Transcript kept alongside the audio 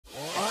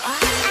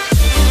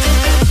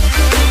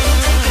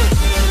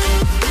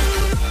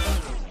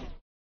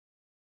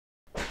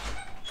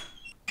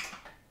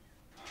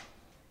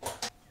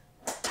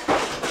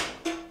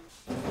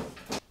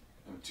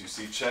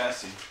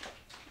chassis.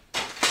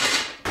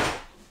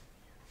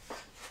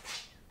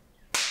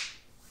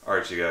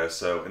 Alright you guys,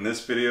 so in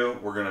this video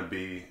we're going to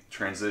be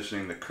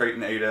transitioning the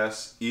Kraton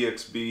 8S,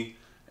 EXB,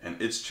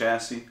 and its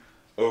chassis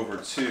over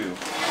to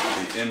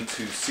the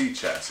M2C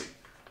chassis.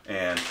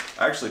 And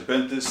I actually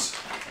bent this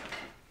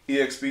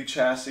EXB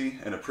chassis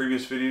in a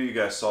previous video, you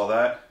guys saw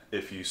that.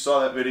 If you saw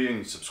that video and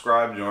you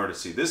subscribed in order to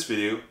see this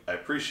video, I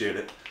appreciate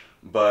it.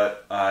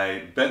 But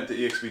I bent the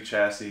EXB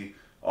chassis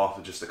off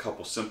of just a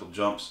couple simple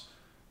jumps.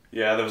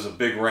 Yeah, there was a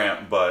big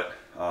ramp, but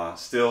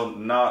still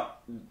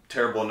not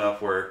terrible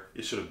enough where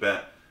it should have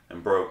bent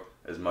and broke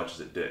as much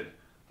as it did.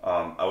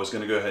 I was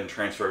going to go ahead and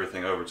transfer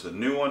everything over to the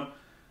new one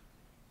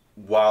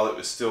while it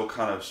was still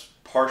kind of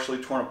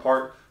partially torn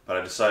apart, but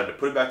I decided to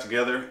put it back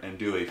together and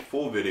do a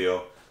full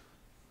video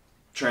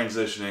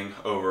transitioning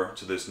over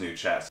to this new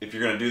chassis. If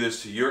you're going to do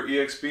this to your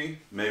EXB,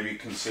 maybe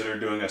consider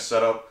doing a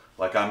setup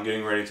like I'm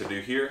getting ready to do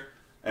here.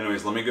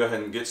 Anyways, let me go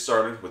ahead and get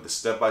started with the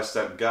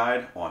step-by-step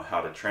guide on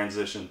how to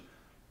transition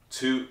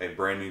to a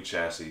brand new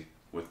chassis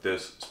with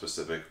this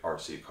specific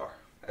RC car.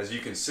 As you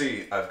can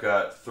see, I've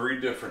got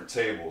 3 different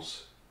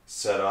tables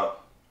set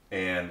up,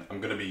 and I'm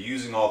going to be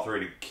using all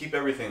 3 to keep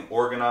everything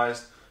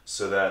organized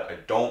so that I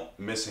don't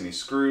miss any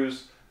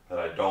screws, that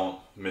I don't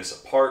miss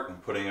a part when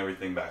putting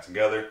everything back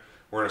together.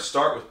 We're going to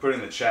start with putting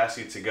the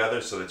chassis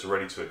together so that it's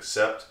ready to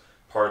accept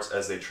parts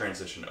as they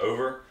transition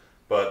over,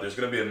 but there's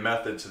going to be a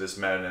method to this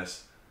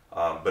madness.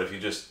 But if you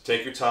just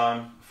take your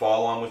time,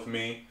 follow along with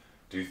me,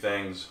 do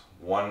things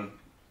one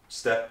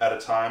step at a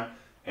time,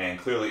 and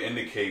clearly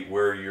indicate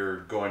where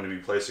you're going to be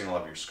placing all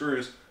of your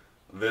screws,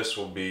 this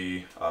will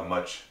be a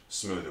much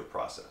smoother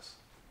process.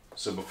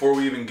 So before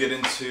we even get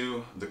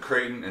into the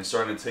Kraton and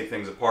starting to take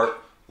things apart,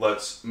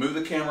 let's move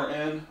the camera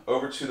in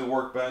over to the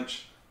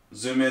workbench,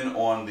 zoom in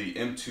on the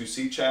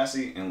M2C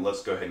chassis, and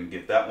let's go ahead and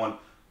get that one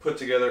put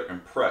together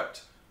and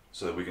prepped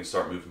so that we can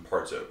start moving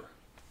parts over.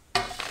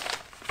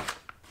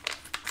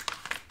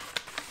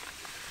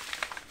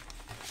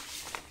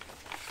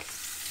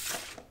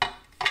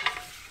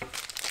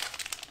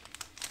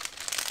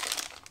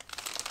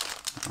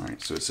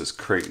 Alright, so it says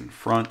Kraton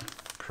front,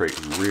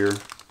 Kraton rear.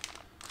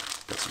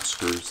 Got some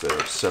screws that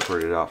are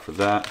separated out for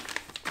that.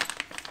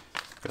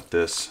 Got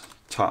this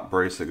top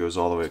brace that goes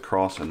all the way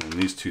across, and then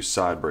these 2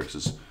 side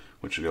braces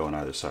which will go on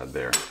either side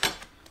there.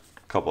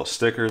 A couple of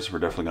stickers, we're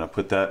definitely going to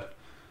put that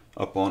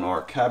up on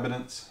our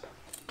cabinets.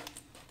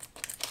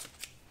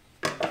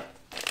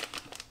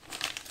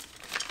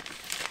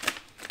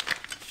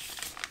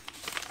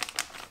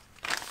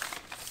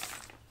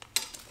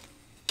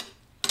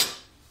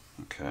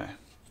 Okay,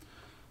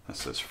 that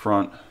says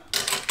front.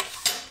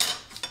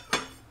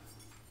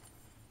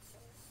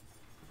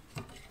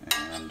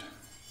 And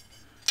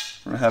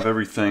we're going to have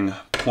everything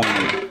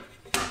pointed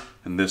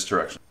in this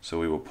direction. So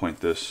we will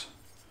point this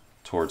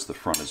towards the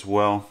front as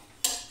well.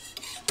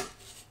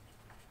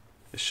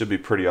 It should be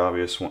pretty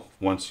obvious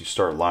once you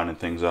start lining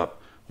things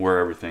up where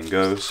everything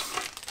goes.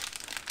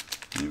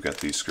 And you've got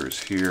these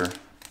screws here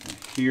and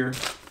here.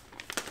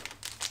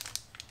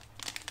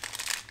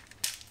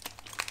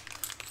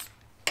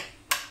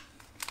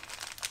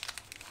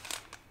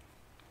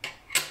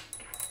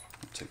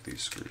 I'll take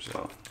these screws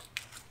out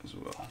as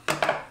well.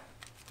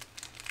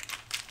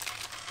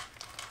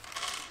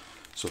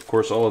 So of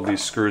course all of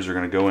these screws are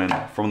going to go in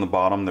from the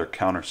bottom, they're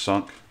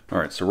countersunk.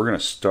 Alright, so we're going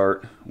to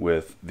start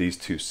with these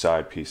 2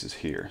 side pieces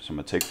here. So I'm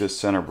going to take this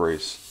center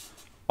brace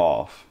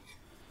off.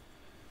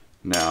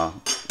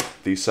 Now,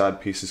 these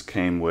side pieces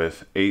came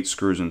with 8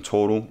 screws in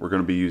total. We're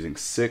going to be using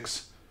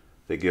 6.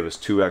 They give us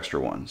 2 extra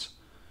ones.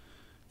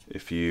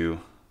 If you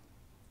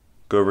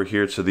go over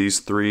here to these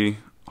 3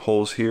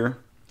 holes here,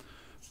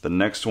 the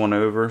next one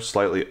over,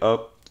 slightly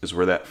up, is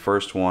where that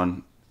first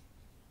one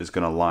is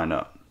going to line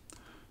up.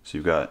 So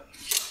you've got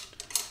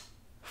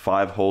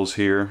 5 holes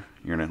here.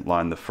 You're going to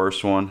line the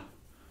first one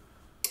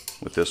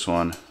with this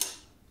one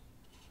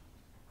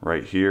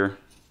right here.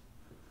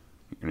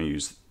 You're going to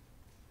use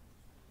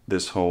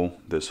this hole,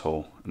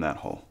 and that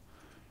hole.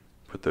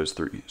 Put those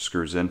 3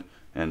 screws in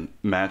and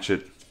match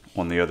it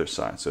on the other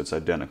side so it's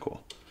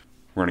identical.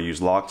 We're going to use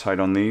Loctite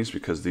on these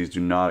because these do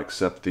not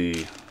accept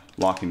the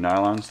locking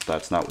nylons.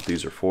 That's not what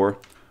these are for.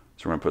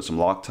 So we're going to put some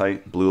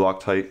Loctite, blue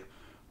Loctite,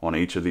 on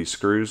each of these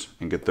screws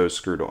and get those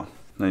screwed on.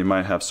 Now you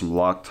might have some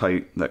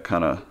Loctite that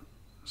kind of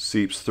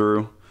seeps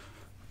through.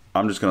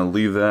 I'm just going to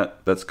leave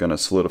that. That's going to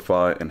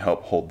solidify and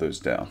help hold those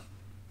down.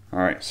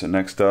 Alright, so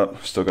next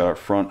up, still got our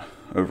front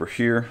over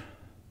here.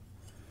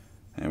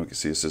 And we can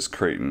see it says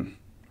Kraton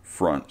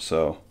front.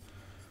 So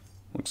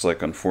looks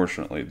like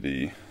unfortunately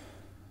the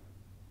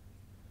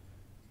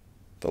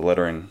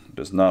lettering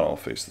does not all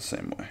face the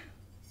same way.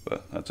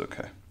 But that's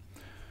okay.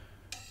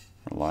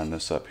 I'll line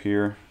this up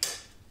here.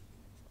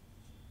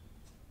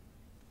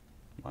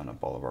 Line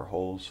up all of our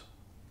holes.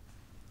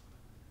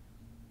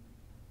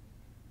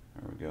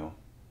 There we go.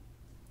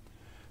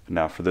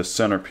 Now for this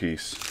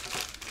centerpiece,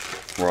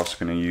 we're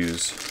also going to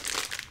use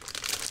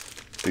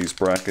these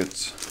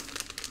brackets.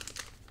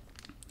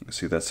 You can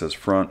see that says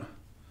front.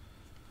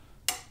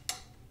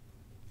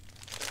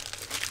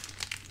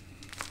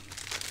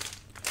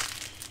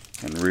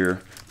 and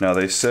rear. Now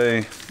they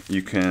say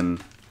you can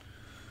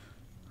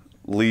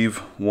leave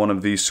one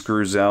of these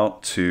screws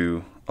out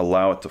to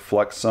allow it to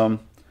flex some.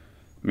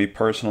 Me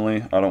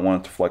personally, I don't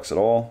want it to flex at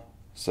all,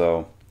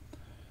 so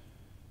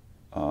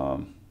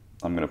I'm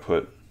going to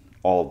put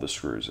all of the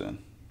screws in.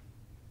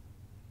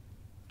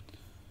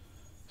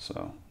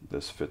 So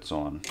this fits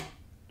on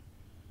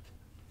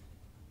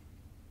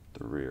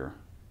the rear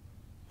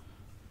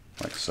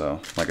like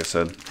so. Like I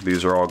said,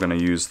 these are all going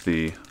to use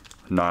the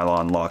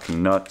nylon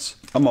locking nuts.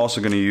 I'm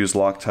also going to use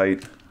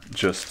Loctite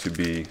just to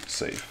be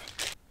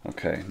safe.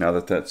 Okay, now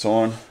that that's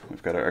on,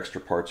 we've got our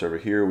extra parts over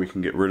here. We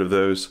can get rid of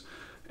those.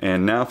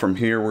 And now from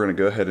here, we're going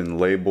to go ahead and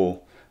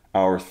label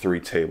our 3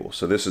 tables.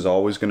 So this is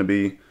always going to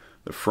be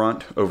the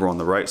front over on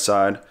the right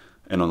side,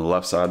 and on the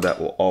left side, that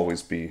will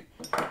always be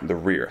the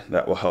rear.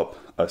 That will help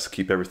us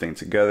keep everything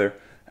together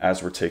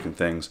as we're taking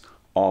things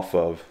off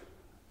of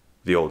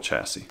the old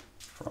chassis.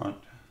 Front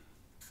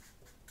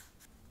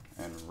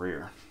and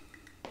rear.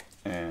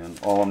 And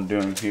all I'm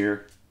doing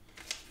here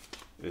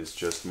is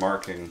just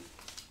marking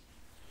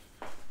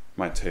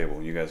my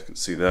table. You guys can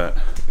see that.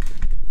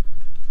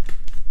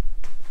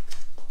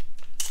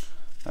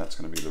 That's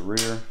going to be the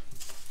rear.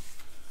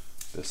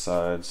 This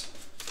side's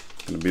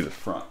going to be the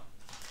front.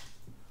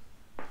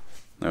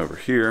 Over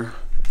here,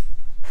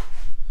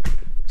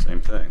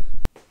 same thing.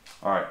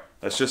 All right,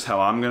 that's just how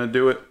I'm going to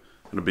do it.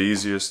 It'll be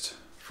easiest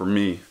for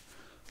me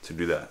to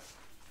do that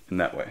in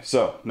that way.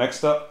 So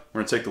next up, we're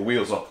going to take the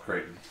wheels off the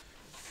Kraton.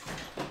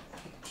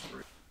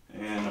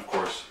 And of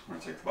course, we're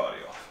going to take the body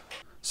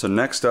off. So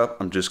next up,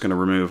 I'm just going to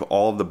remove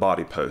all of the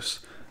body posts.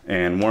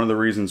 And one of the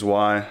reasons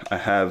why I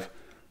have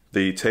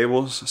the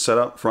tables set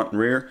up front and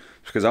rear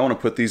is because I want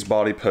to put these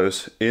body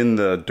posts in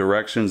the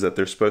directions that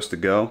they're supposed to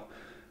go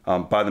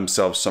by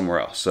themselves somewhere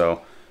else.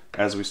 So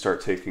as we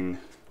start taking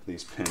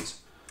these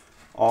pins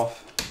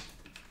off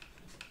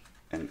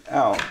and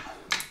out,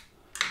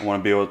 I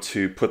want to be able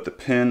to put the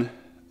pin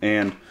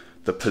and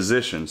the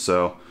position.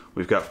 So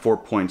we've got 4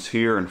 points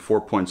here and 4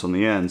 points on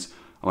the ends.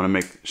 I want to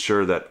make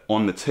sure that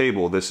on the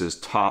table, this is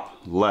top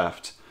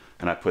left,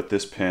 and I put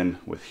this pin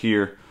with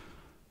here,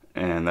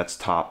 and that's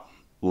top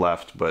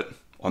left, but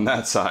on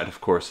that side, of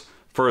course,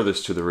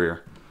 furthest to the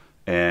rear.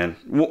 And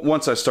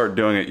once I start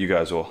doing it, you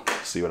guys will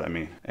see what I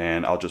mean.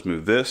 And I'll just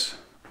move this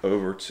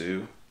over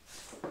to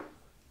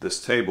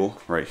this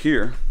table right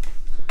here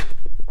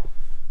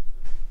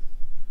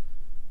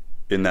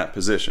in that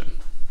position.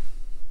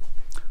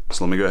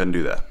 So let me go ahead and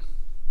do that.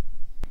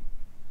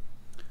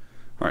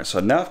 All right,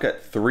 so now I've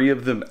got 3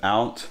 of them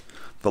out.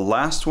 The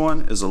last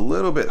one is a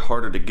little bit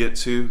harder to get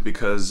to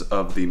because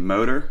of the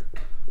motor.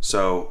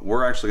 So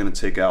we're actually gonna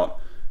take out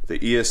the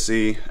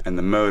ESC and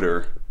the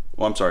motor.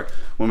 Well, I'm sorry,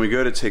 when we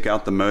go to take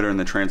out the motor and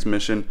the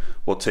transmission,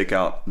 we'll take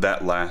out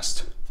that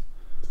last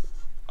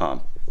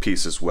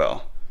piece as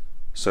well.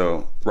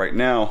 So right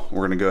now,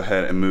 we're gonna go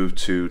ahead and move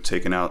to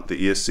taking out the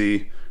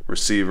ESC,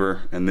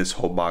 receiver, and this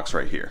whole box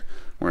right here.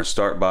 We're gonna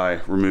start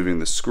by removing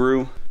the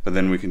screw, but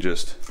then we can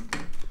just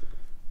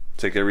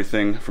take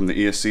everything from the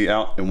ESC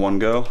out in one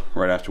go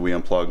right after we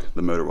unplug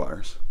the motor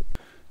wires.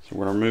 So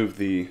we're gonna remove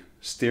the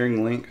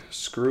steering link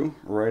screw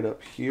right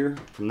up here.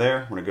 From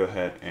there, we're gonna go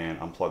ahead and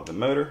unplug the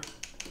motor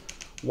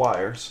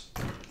wires.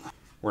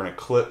 We're gonna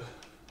clip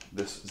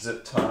this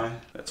zip tie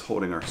that's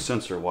holding our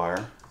sensor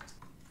wire.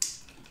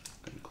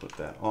 Gonna clip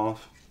that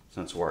off.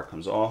 Sensor wire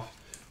comes off.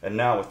 And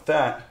now with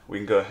that, we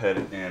can go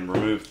ahead and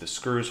remove the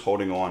screws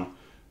holding on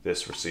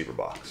this receiver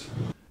box.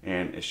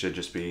 And it should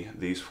just be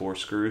these 4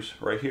 screws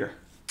right here.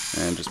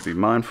 And just be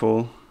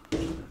mindful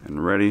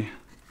and ready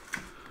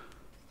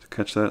to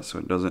catch that so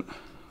it doesn't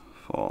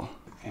fall.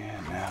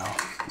 And now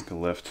we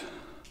can lift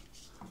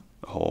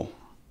the whole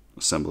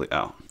assembly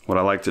out. What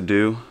I like to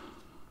do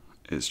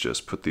is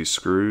just put these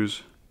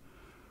screws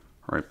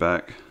right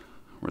back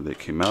where they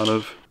came out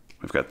of.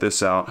 We've got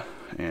this out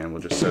and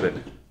we'll just set it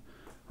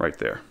right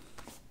there.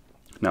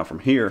 Now from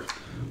here,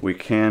 we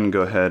can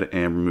go ahead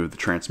and remove the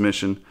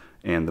transmission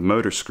and the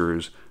motor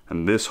screws,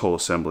 and this whole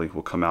assembly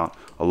will come out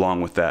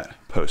along with that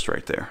post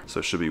right there. So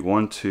it should be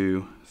 1,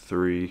 2,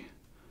 3,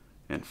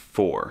 and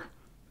 4,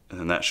 and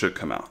then that should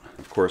come out.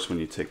 Of course, when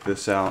you take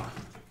this out,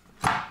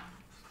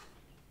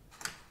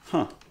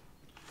 look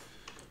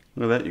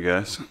at that, you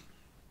guys.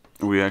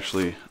 We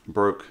actually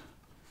broke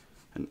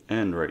an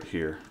end right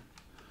here.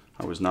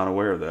 I was not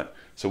aware of that.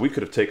 So we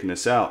could have taken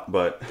this out,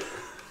 but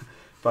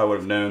if I would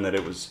have known that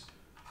it was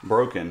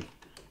broken,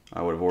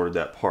 I would have ordered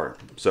that part.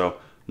 So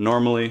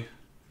normally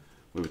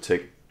we would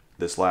take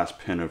this last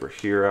pin over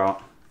here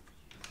out,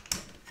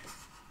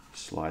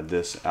 slide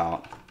this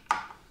out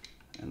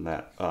and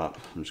that up.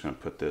 I'm just going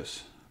to put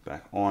this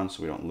back on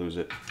so we don't lose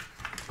it.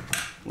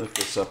 Lift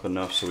this up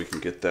enough so we can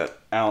get that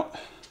out.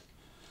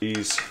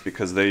 These,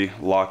 because they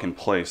lock in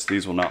place,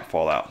 these will not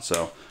fall out.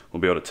 So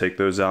we'll be able to take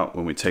those out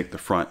when we take the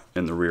front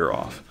and the rear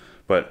off.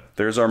 But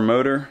there's our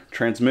motor,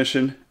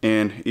 transmission,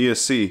 and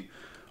ESC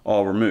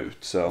all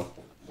removed. So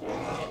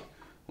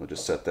we'll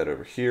just set that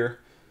over here.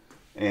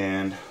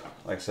 And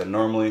like I said,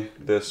 normally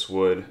this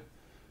would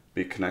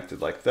be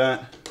connected like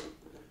that.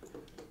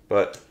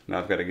 but now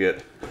I've got to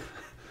get a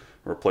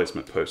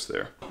replacement post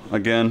there.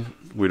 Again,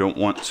 we don't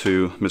want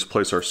to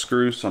misplace our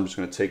screws, so I'm just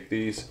going to take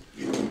these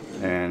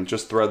and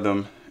just thread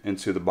them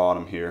into the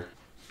bottom here.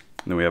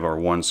 And then we have our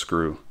one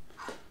screw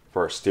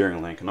for our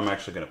steering link, and I'm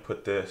actually going to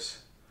put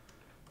this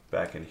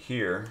back in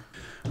here.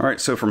 All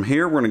right, so from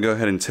here, we're going to go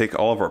ahead and take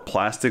all of our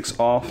plastics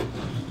off.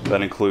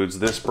 That includes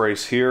this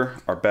brace here,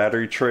 our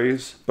battery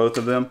trays, both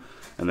of them,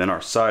 and then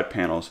our side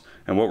panels.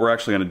 And what we're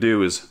actually going to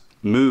do is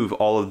move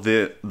all of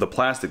the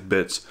plastic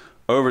bits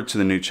over to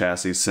the new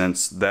chassis,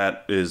 since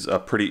that is a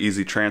pretty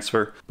easy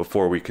transfer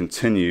before we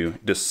continue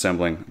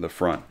disassembling the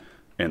front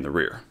and the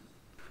rear.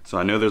 So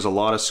I know there's a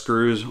lot of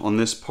screws on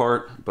this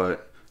part,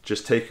 but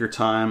just take your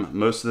time.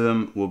 Most of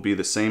them will be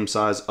the same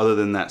size other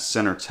than that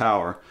center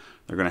tower.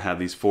 They're going to have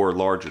these 4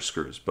 larger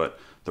screws, but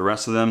the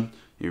rest of them,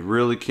 you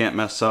really can't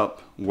mess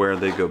up where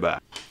they go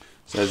back.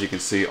 So as you can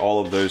see, all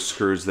of those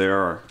screws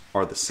there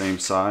are the same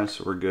size,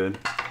 so we're good.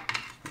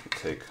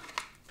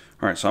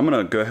 All right, so I'm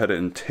going to go ahead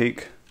and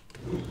take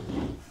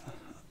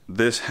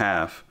this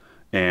half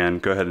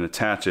and go ahead and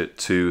attach it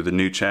to the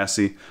new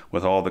chassis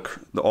with all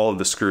of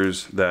the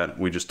screws that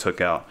we just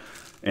took out,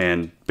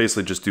 and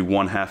basically just do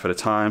one half at a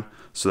time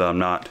so that I'm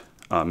not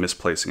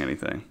misplacing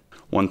anything.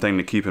 One thing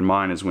to keep in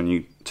mind is when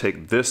you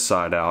take this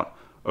side out,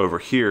 over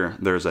here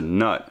there's a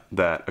nut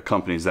that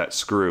accompanies that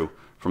screw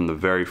from the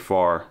very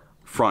far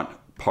front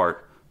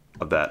part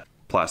of that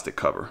plastic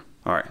cover.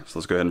 All right, so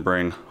let's go ahead and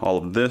bring all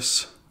of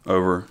this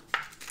over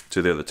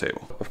to the other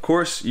table. Of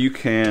course, you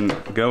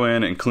can go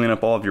in and clean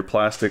up all of your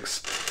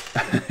plastics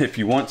if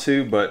you want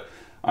to, but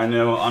I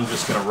know I'm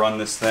just gonna run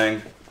this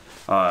thing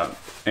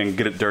and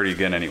get it dirty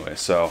again anyway,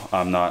 so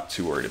I'm not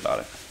too worried about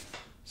it.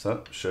 So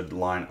it should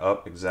line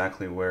up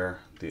exactly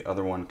where the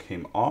other one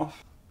came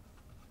off.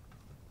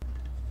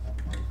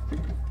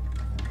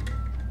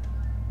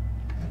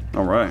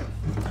 All right,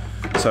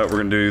 so we're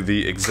gonna do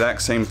the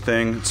exact same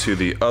thing to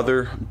the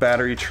other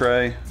battery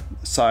tray,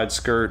 side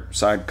skirt,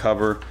 side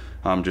cover.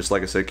 Just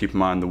like I said, keep in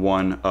mind the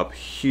one up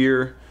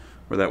here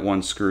where that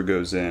one screw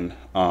goes in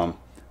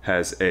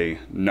has a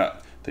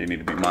nut that you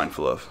need to be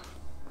mindful of.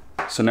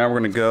 So now we're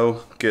gonna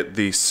go get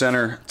the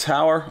center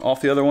tower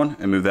off the other one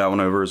and move that one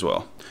over as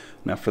well.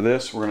 Now for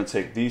this, we're gonna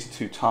take these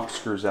 2 top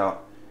screws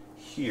out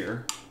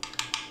here.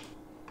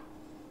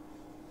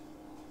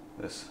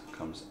 This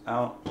comes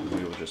out, and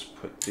we will just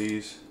put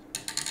these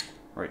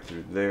right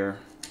through there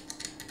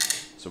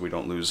so we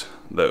don't lose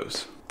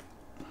those.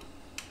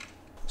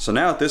 So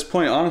now at this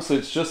point, honestly,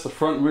 it's just the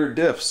front and rear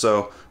diff.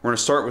 So we're gonna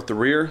start with the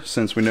rear,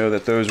 since we know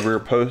that those rear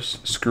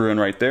posts screw in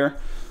right there.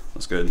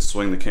 Let's go ahead and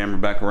swing the camera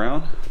back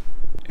around.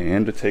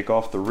 And to take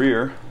off the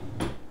rear,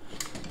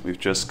 we've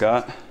just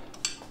got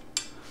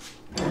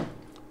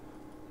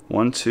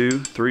 1,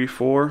 2, 3,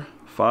 4,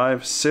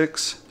 5,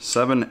 6,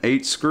 7,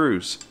 8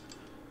 screws.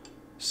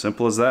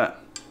 Simple as that.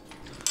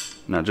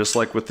 Now, just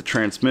like with the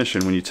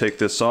transmission, when you take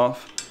this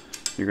off,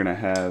 you're gonna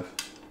have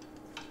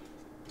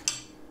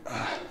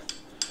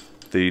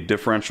the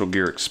differential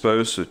gear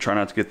exposed, so try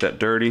not to get that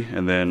dirty,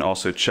 and then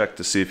also check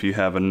to see if you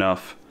have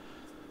enough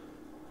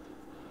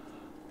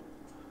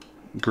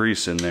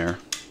grease in there.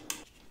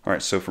 All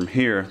right, so from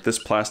here, this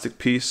plastic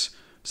piece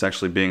is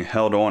actually being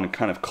held on and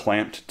kind of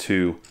clamped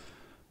to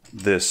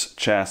this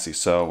chassis,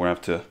 so we're gonna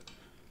have to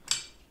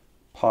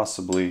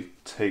possibly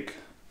take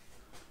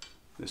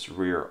this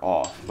rear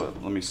off,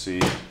 but let me see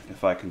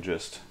if I can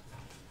just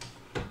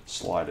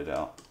slide it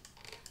out.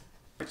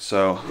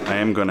 So I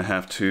am going to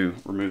have to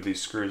remove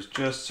these screws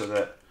just so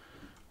that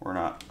we're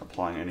not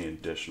applying any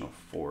additional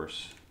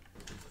force.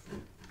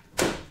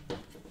 There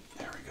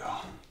we go.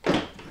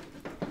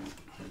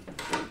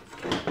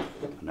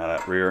 Now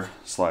that rear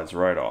slides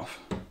right off.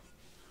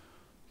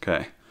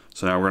 Okay,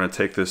 so now we're going to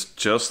take this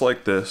just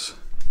like this.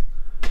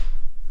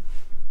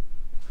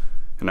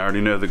 And I already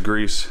know the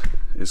grease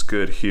is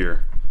good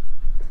here.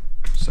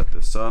 Set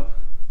this up.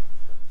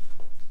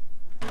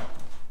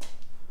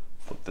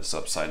 Flip this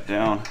upside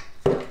down.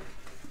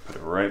 Put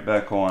it right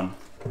back on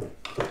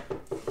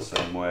the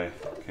same way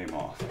it came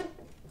off.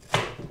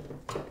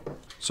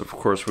 So of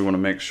course we want to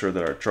make sure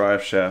that our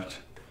drive shaft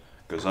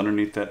goes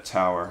underneath that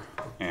tower,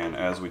 and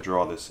as we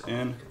draw this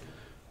in,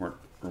 we're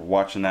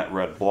watching that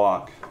red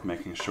block,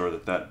 making sure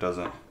that that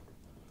doesn't,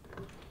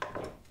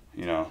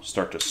 you know,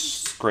 start to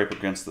scrape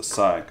against the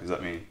side, because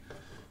that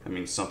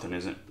means something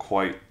isn't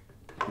quite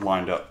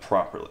lined up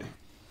properly.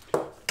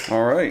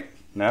 All right,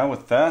 now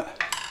with that,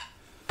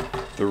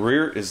 the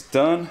rear is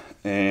done,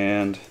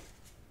 and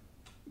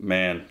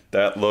man,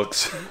 that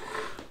looks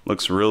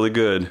really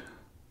good.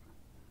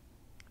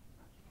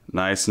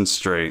 Nice and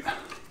straight.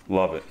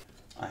 Love it.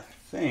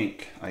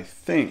 I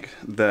think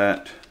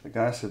that the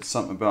guy said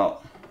something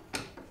about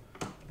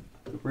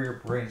the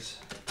rear brace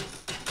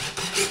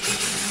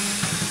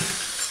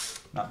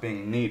not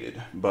being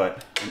needed,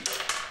 but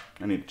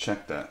I need to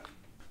check that.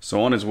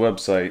 So on his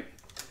website,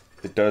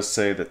 it does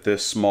say that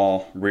this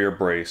small rear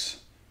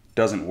brace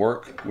doesn't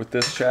work with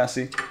this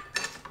chassis.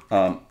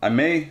 I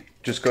may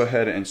just go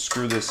ahead and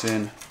screw this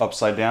in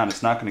upside down.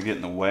 It's not going to get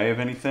in the way of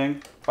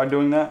anything by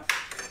doing that,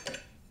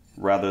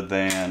 rather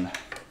than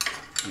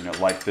you know,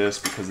 like this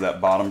because of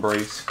that bottom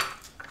brace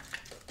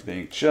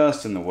being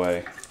just in the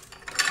way.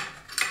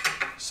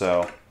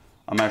 So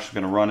I'm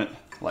actually going to run it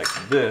like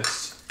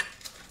this,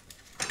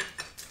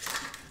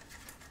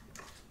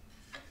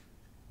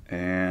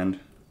 and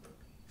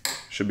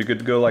should be good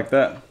to go like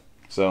that.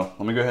 So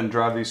let me go ahead and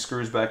drive these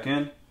screws back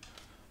in,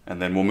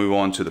 and then we'll move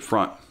on to the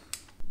front.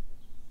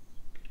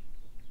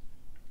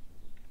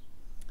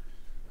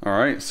 All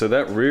right, so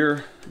that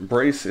rear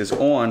brace is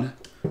on,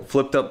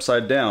 flipped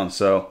upside down.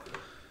 So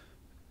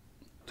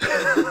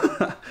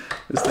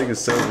this thing is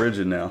so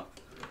rigid now.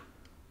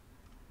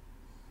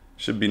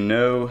 Should be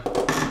no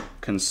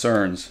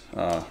concerns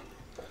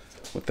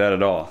with that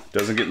at all.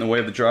 Doesn't get in the way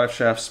of the drive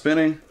shaft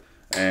spinning,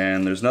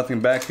 and there's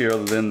nothing back here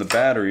other than the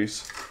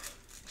batteries.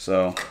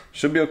 So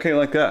should be okay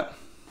like that.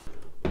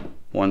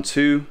 1,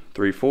 2,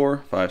 3, 4,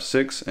 5,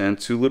 6, and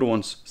 2 little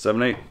ones,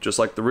 7, 8, just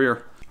like the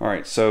rear. All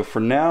right, so for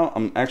now,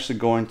 I'm actually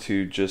going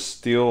to just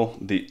steal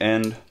the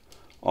end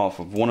off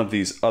of one of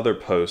these other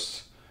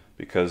posts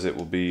because it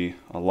will be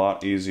a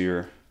lot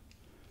easier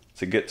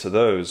to get to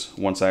those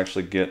once I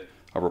actually get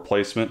a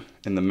replacement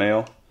in the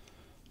mail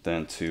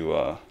than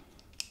to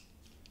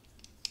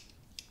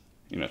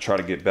you know, try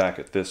to get back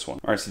at this one.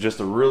 All right, so just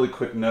a really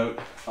quick note.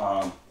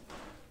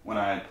 When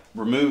I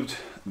removed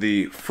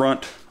the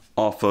front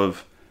off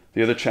of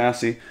the other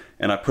chassis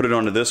and I put it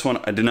onto this one,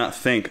 I did not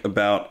think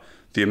about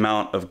the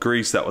amount of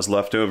grease that was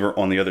left over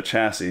on the other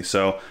chassis.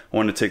 So I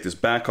wanted to take this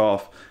back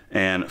off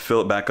and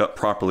fill it back up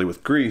properly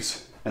with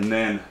grease. And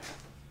then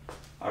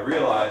I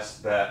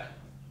realized that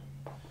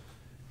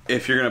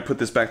if you're gonna put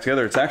this back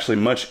together, it's actually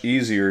much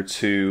easier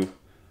to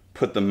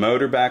put the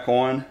motor back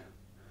on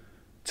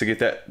to get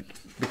that,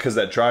 because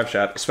that drive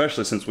shaft,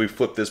 especially since we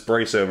flipped this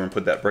brace over and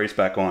put that brace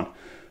back on,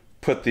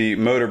 put the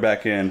motor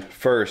back in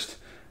first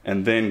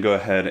and then go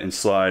ahead and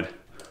slide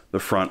the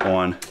front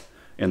on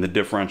and the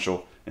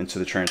differential into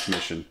the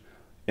transmission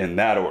in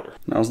that order.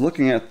 And I was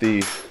looking at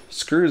the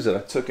screws that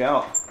I took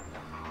out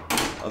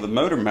of the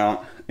motor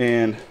mount,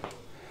 and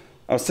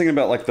I was thinking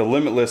about like the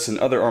Limitless and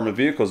other Arrma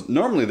vehicles.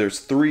 Normally there's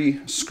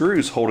 3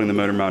 screws holding the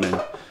motor mount in,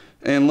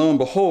 and lo and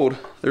behold,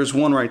 there's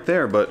one right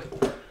there, but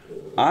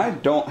I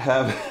don't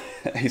have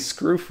a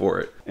screw for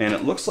it. And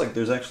it looks like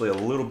there's actually a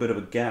little bit of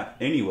a gap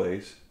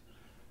anyways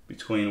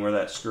between where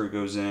that screw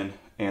goes in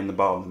and the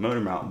bottom of the motor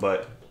mount,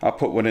 but I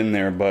put one in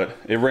there, but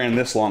it ran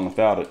this long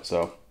without it.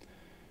 So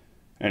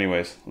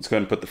anyways, let's go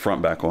ahead and put the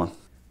front back on.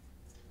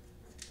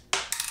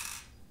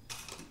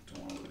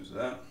 Don't want to lose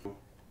that.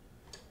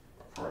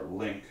 For our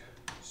link,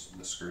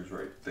 the screw's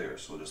right there,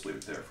 so we'll just leave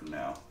it there for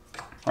now.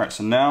 All right,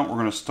 so now we're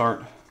going to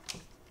start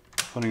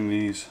putting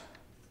these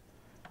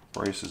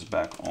braces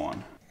back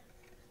on.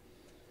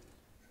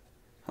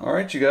 All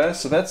right, you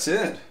guys, so that's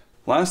it.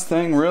 Last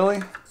thing, really,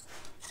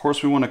 of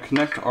course, we want to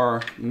connect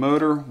our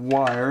motor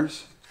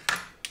wires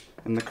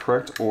in the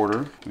correct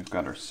order. We've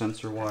got our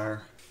sensor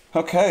wire.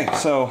 Okay,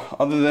 so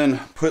other than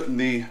putting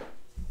the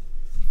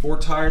 4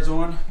 tires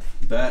on,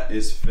 that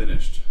is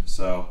finished.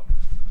 So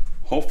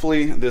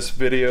hopefully this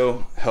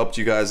video helped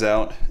you guys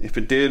out. If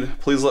it did,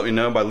 please let me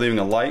know by leaving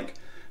a like.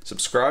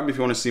 Subscribe if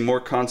you want to see more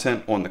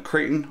content on the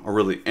Kraton or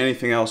really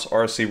anything else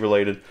RC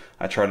related.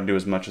 I try to do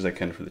as much as I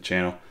can for the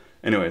channel.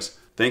 Anyways,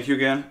 thank you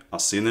again. I'll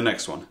see you in the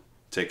next one.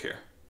 Take care.